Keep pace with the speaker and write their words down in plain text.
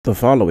The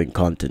following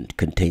content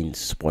contains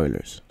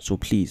spoilers, so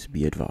please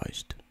be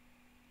advised.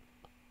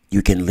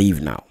 You can leave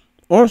now.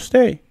 Or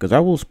stay, because I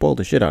will spoil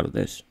the shit out of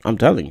this. I'm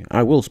telling you,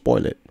 I will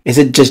spoil it. Is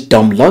it just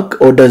dumb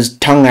luck, or does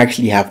Tang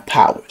actually have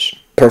powers?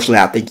 Personally,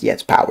 I think he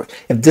has powers.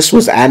 If this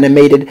was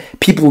animated,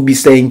 people would be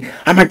saying,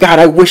 oh my god,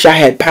 I wish I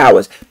had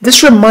powers.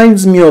 This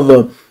reminds me of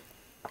a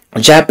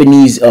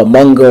Japanese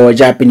manga or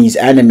Japanese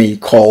anime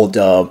called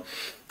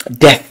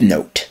Death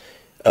Note,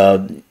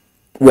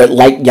 where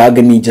Light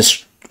Yagami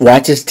just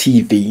watches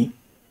TV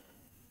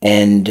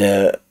and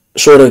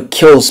sort of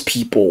kills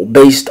people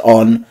based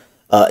on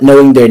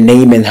knowing their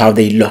name and how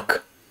they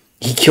look.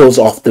 He kills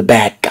off the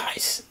bad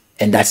guys,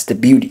 and that's the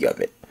beauty of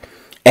it.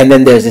 And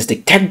then there's this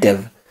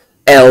detective,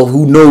 L,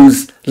 who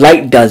knows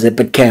Light does it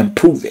but can't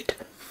prove it.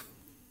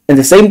 And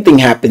the same thing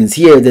happens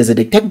here. There's a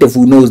detective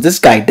who knows this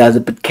guy does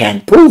it but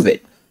can't prove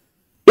it.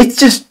 It's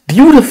just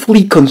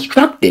beautifully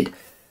constructed.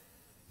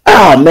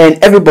 Oh man,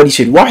 everybody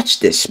should watch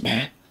this,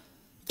 man.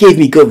 Gave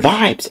me good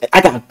vibes.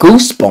 I got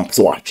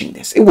goosebumps watching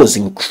this. It was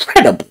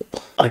incredible.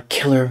 A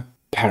Killer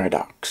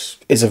Paradox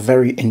is a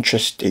very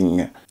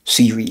interesting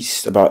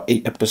series, about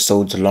 8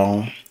 episodes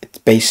long. It's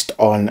based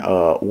on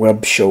a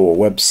web show or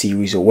web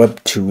series or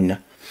webtoon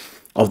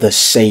of the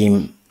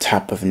same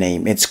type of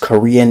name. It's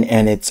Korean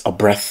and it's a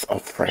breath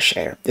of fresh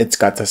air. It's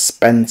got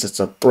suspense,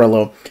 it's a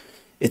thriller,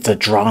 it's a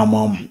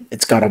drama,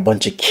 it's got a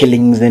bunch of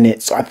killings in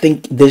it. So I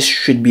think this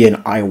should be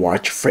an eye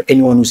watch for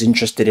anyone who's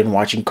interested in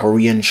watching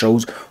Korean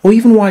shows or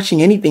even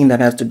watching anything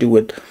that has to do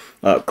with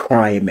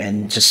crime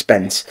and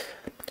suspense.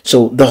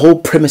 So the whole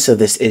premise of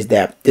this is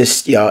that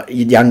this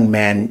young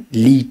man,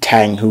 Lee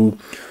Tang, who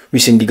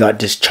recently got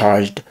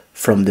discharged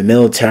from the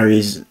military,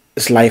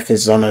 his life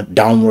is on a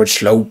downward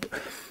slope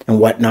and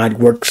whatnot,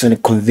 works in a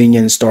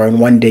convenience store, and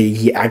one day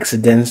he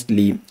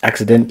accidentally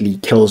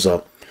kills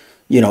a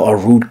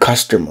rude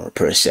customer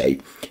per se.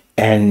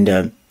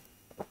 And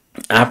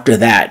after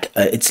that,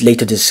 it's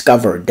later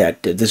discovered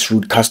that this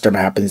rude customer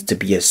happens to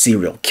be a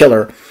serial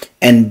killer.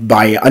 And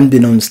by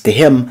unbeknownst to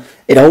him,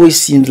 it always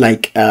seems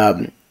like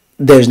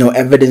there's no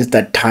evidence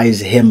that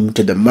ties him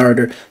to the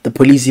murder. The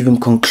police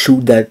even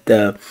conclude that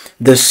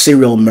the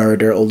serial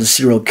murder or the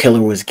serial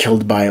killer was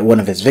killed by one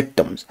of his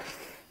victims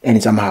and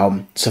he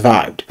somehow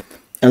survived.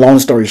 And long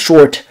story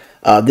short,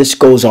 this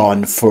goes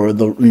on for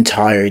the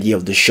entirety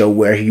of the show,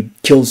 where he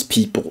kills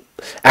people,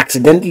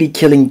 accidentally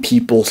killing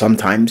people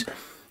sometimes.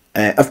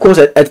 Of course,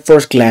 at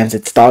first glance,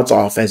 it starts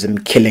off as him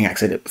killing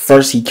accident.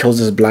 First, he kills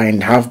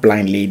this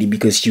half-blind lady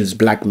because she was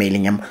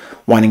blackmailing him,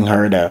 wanting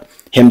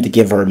him to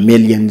give her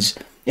millions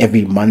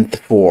every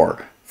month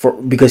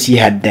because he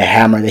had the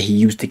hammer that he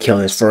used to kill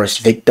his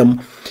first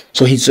victim.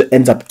 So he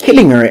ends up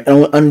killing her,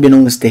 and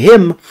unbeknownst to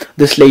him,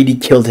 this lady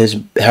killed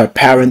her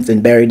parents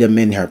and buried them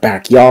in her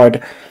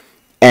backyard.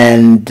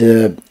 And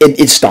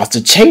it starts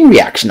a chain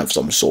reaction of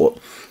some sort,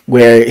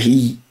 where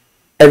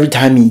every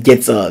time he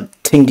gets a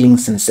tingling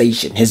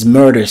sensation, his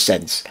murder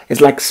sense, it's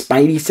like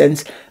Spidey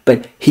sense,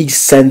 but he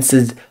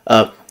senses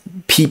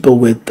people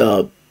with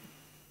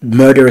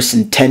murderous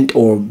intent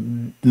or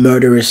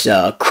murderous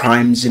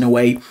crimes in a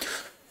way.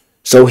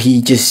 So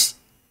he just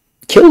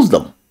kills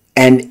them.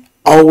 And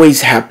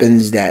always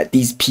happens that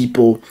these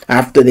people,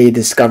 after they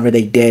discover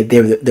they dead,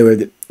 they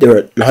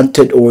were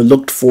hunted or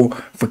looked for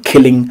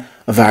killing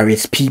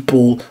various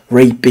people,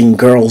 raping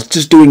girls,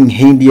 just doing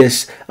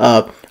hideous,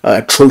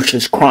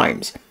 atrocious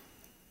crimes.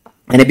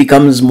 And it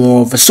becomes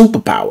more of a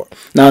superpower.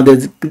 Now,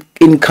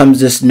 in comes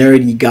this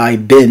nerdy guy,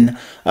 Ben,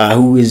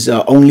 who is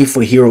Only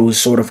for Heroes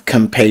sort of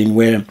campaign,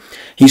 where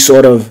he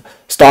sort of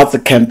starts a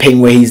campaign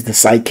where he's the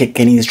sidekick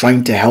and he's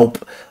trying to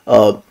help,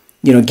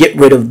 get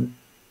rid of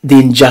the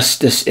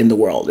injustice in the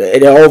world.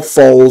 It all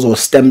falls or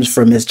stems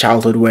from his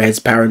childhood, where his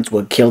parents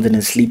were killed in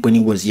his sleep when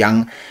he was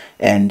young,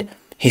 and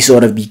he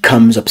sort of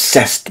becomes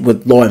obsessed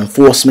with law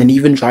enforcement,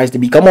 even tries to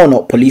become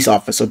not police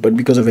officer, but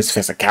because of his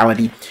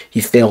physicality,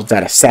 he fails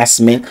that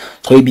assessment.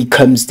 So he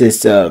becomes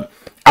this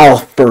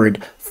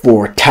Alfred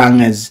for Tang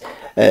as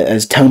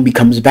Tang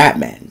becomes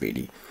Batman,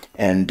 really.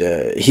 And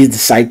he's the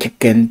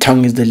sidekick, and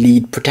Tang is the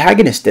lead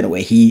protagonist in a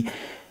way.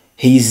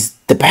 He's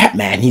the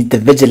Batman, he's the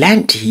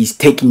vigilante, he's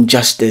taking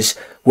justice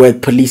where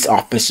police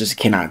officers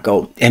cannot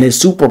go. And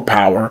his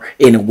superpower,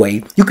 in a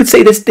way, you could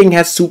say this thing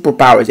has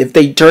superpowers. If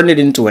they turn it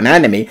into an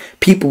anime,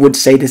 people would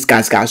say this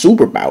guy's got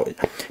superpowers.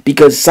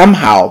 Because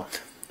somehow,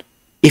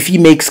 if he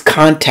makes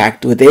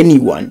contact with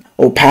anyone,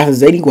 or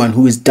passes anyone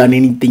who has done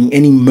anything,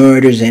 any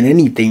murders and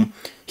anything,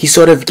 he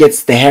sort of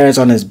gets the hairs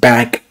on his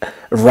back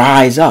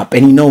rise up,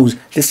 and he knows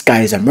this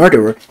guy is a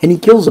murderer, and he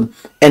kills him.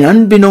 And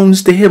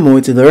unbeknownst to him or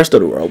to the rest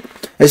of the world,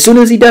 as soon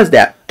as he does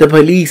that, the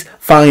police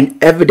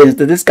find evidence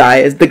that this guy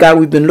is the guy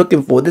we've been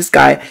looking for. This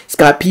guy has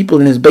got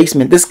people in his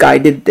basement. This guy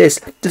did this.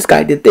 This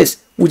guy did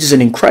this, which is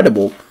an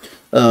incredible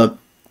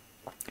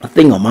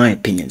thing, in my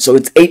opinion. So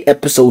it's 8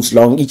 episodes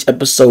long, each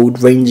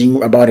episode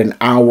ranging about an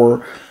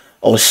hour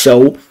or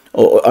so,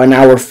 or an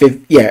hour,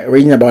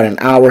 ranging about an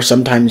hour,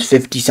 sometimes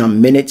 50-some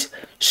minutes.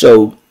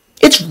 So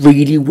it's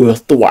really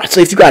worth the watch.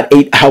 So if you got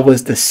 8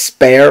 hours to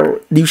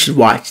spare, you should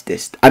watch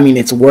this. I mean,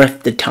 it's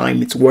worth the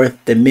time. It's worth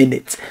the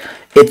minutes.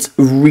 It's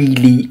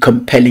really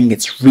compelling.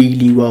 It's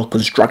really well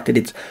constructed.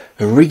 It's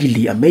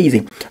really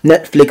amazing.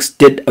 Netflix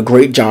did a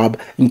great job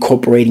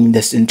incorporating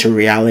this into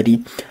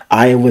reality.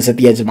 I was at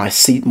the edge of my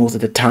seat most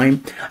of the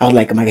time. I was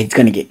like, oh my God, he's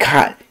going to get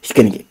caught. He's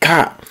going to get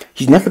caught.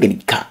 He's never going to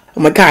get caught.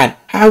 Oh my God,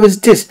 how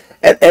is this?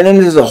 And then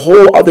there's a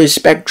whole other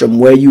spectrum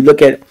where you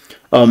look at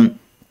Ben,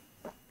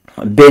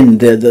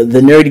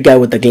 the nerdy guy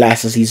with the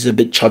glasses. He's a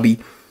bit chubby.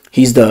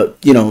 He's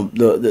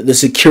the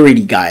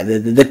security guy,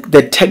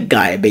 the tech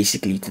guy,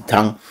 basically, to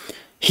Tang.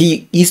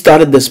 He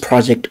started this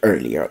project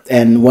earlier,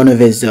 and one of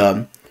his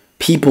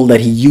people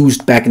that he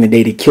used back in the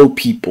day to kill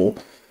people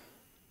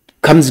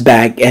comes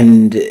back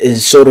and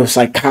is sort of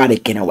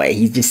psychotic in a way.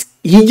 He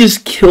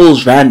just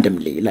kills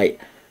randomly. Like,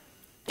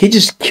 he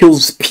just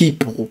kills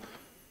people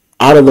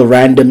out of the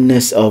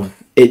randomness of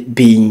it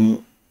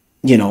being,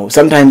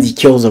 sometimes he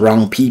kills the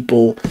wrong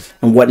people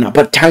and whatnot.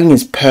 But Tang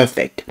is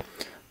perfect.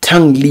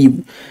 Tang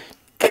Lee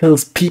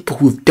kills people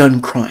who've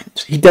done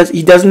crimes. He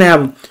doesn't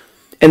have,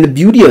 and the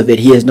beauty of it,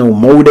 he has no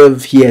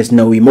motive. He has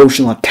no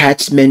emotional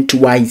attachment to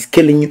why he's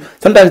killing you.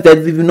 Sometimes they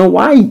don't even know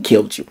why he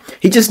killed you.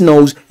 He just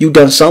knows you've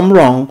done something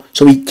wrong,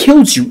 so he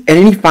kills you, and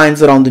then he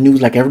finds it on the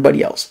news like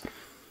everybody else,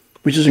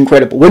 which is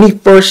incredible. When he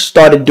first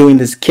started doing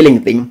this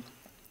killing thing,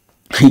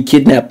 he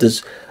kidnapped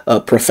this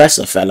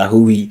professor fella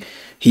who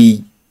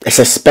he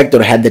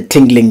suspected had the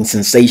tingling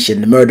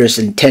sensation, the murderous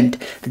intent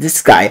that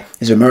this guy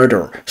is a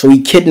murderer. So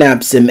he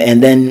kidnaps him,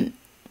 and then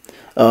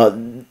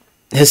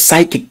his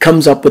psychic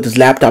comes up with his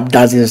laptop,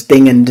 does his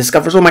thing, and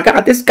discovers, oh my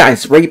God, this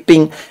guy's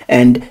raping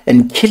and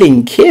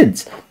killing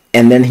kids.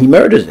 And then he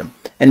murders him.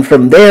 And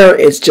from there,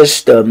 it's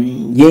just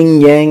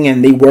yin yang,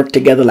 and they work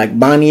together like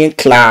Bonnie and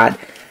Clyde.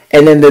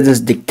 And then there's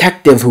this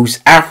detective who's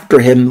after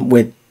him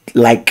with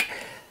like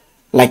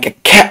a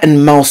cat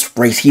and mouse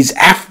race. He's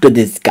after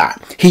this guy.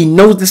 He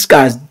knows this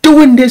guy's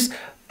doing this,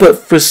 but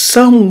for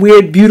some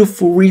weird,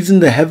 beautiful reason,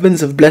 the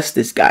heavens have blessed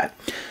this guy.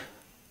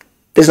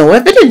 There's no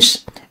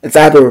evidence. It's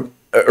either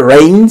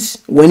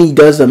rains when he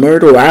does a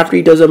murder or after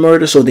he does a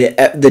murder, so the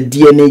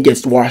DNA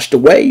gets washed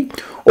away,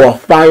 or a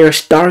fire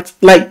starts.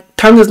 Like,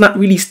 Tang is not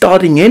really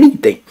starting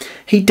anything.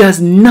 He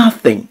does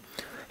nothing.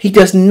 He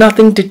does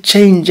nothing to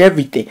change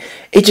everything.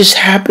 It just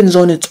happens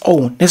on its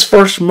own. His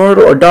first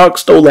murder, a dog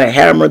stole a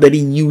hammer that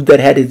he used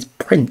that had his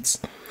prints.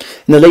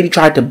 And the lady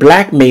tried to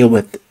blackmail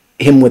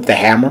him with the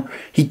hammer.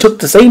 He took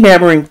the same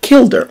hammer and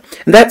killed her.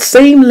 And that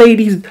same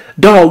lady's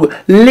dog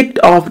licked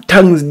off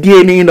Tang's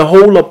DNA in the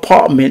whole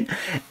apartment.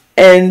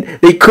 And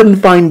they couldn't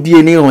find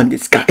DNA on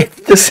this guy.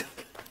 It's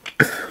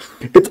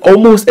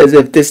almost as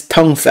if this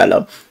Tang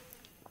fella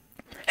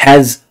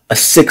has a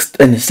sixth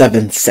and a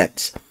seventh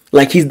sense.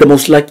 Like, he's the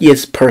most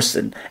luckiest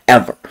person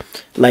ever.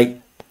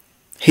 Like,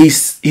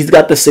 he's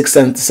got the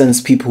sixth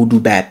sense people who do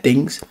bad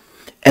things.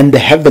 And the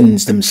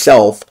heavens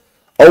themselves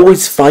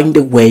always find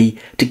a way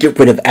to get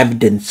rid of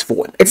evidence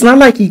for him. It's not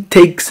like he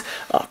takes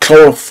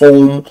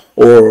chloroform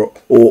or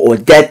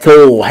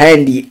Dettol or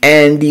Handy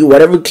Andy,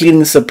 whatever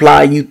cleaning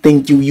supply you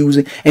think you're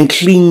using, and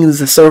cleans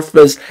the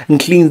surface and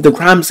cleans the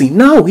crime scene.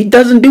 No, he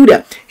doesn't do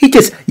that. He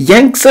just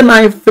yanks a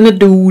knife in a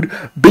dude,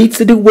 beats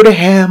a dude with a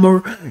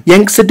hammer,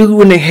 yanks a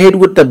dude in the head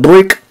with a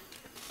brick,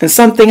 and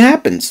something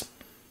happens.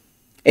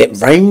 It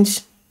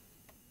rains.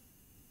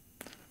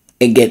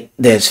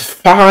 There's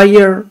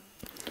fire.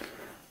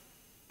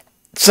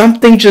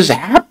 Something just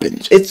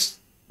happens. It's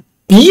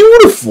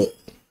beautiful.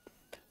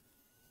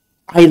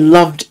 I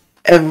loved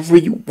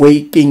every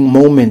waking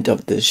moment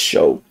of this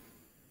show.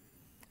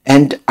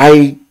 And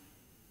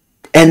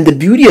the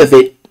beauty of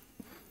it,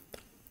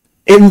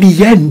 in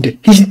the end,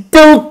 he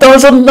still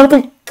does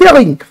another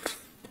killing.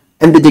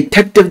 And the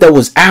detective that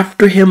was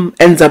after him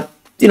ends up,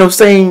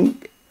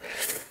 saying,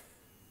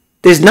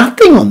 there's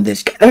nothing on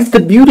this guy. That's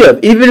the beauty of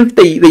it. Even if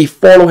they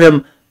follow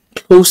him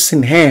close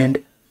in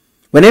hand,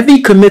 whenever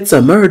he commits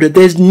a murder,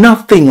 there's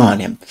nothing on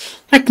him.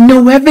 Like,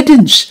 no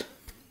evidence.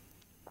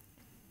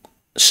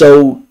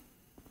 So,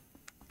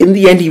 in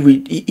the end,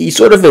 he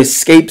sort of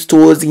escapes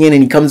towards the end,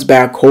 and he comes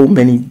back home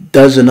and he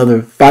does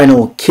another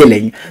final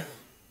killing.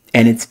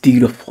 And it's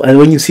beautiful. And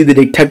when you see the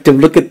detective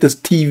look at this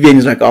TV, and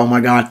he's like, oh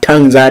my God,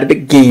 Tang's at it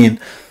again.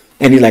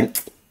 And he's like,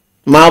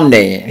 my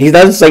man. He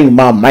doesn't say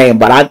my man,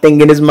 but I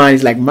think in his mind,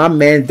 he's like, my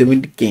man's doing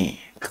it again.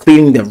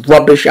 Cleaning the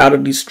rubbish out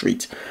of these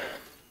streets.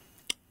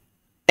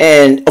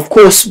 And of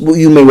course,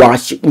 you may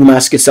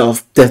ask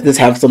yourself, does this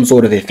have some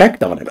sort of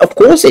effect on him? Of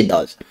course it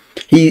does.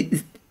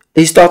 He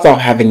starts off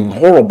having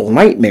horrible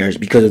nightmares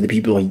because of the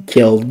people he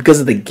killed, because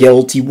of the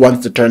guilt he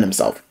wants to turn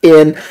himself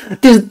in.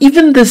 There's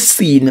even this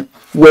scene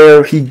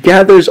where he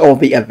gathers all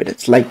the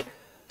evidence. Like,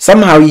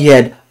 somehow he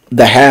had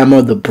the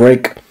hammer, the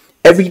brick,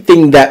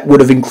 everything that would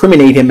have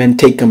incriminated him and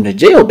take him to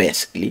jail,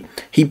 basically.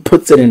 He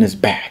puts it in his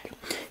bag.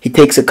 He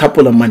takes a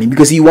couple of money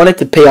because he wanted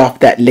to pay off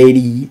that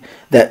lady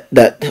that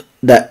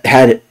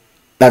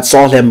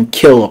saw him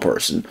kill a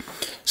person.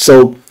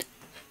 So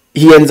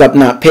he ends up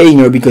not paying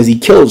her because he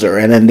kills her,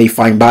 and then they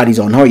find bodies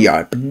on her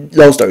yard. But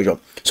long story short,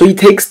 so he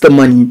takes the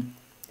money.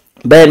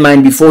 Bear in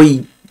mind, before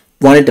he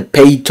wanted to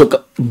pay. He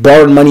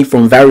borrowed money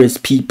from various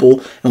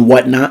people and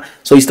whatnot.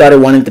 So he started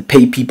wanting to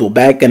pay people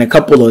back. And a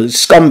couple of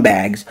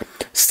scumbags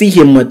see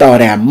him with all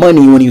that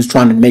money when he was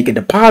trying to make a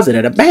deposit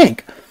at a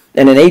bank,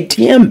 and an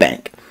ATM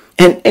bank.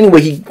 And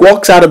anyway, he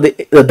walks out of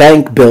the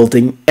bank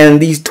building, and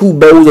these two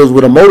bozos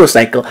with a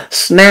motorcycle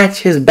snatch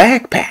his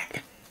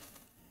backpack.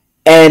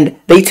 And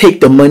they take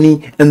the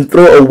money and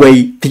throw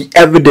away the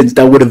evidence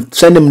that would have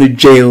sent him to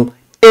jail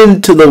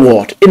into the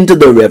water, into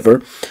the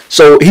river.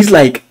 So he's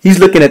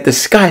looking at the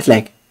sky, it's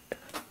like,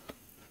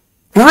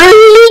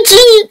 really,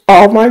 G?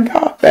 Oh my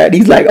God, man.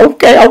 He's like,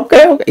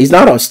 okay. He's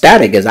not as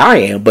static as I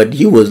am, but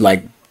he was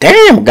like,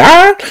 damn,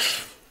 God,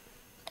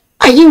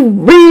 are you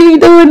really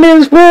doing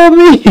this for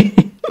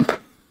me?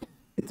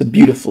 It's a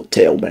beautiful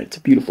tale, man. It's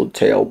a beautiful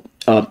tale.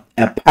 A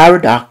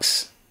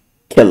paradox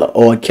killer,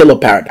 or a killer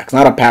paradox,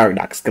 not a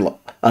paradox killer,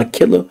 a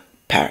killer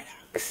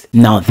paradox.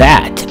 Now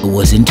that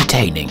was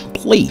entertaining.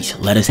 Please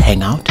let us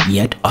hang out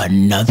yet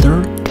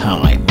another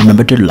time.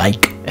 Remember to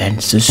like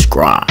and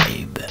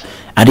subscribe.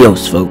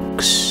 Adios,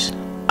 folks.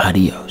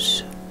 Adios.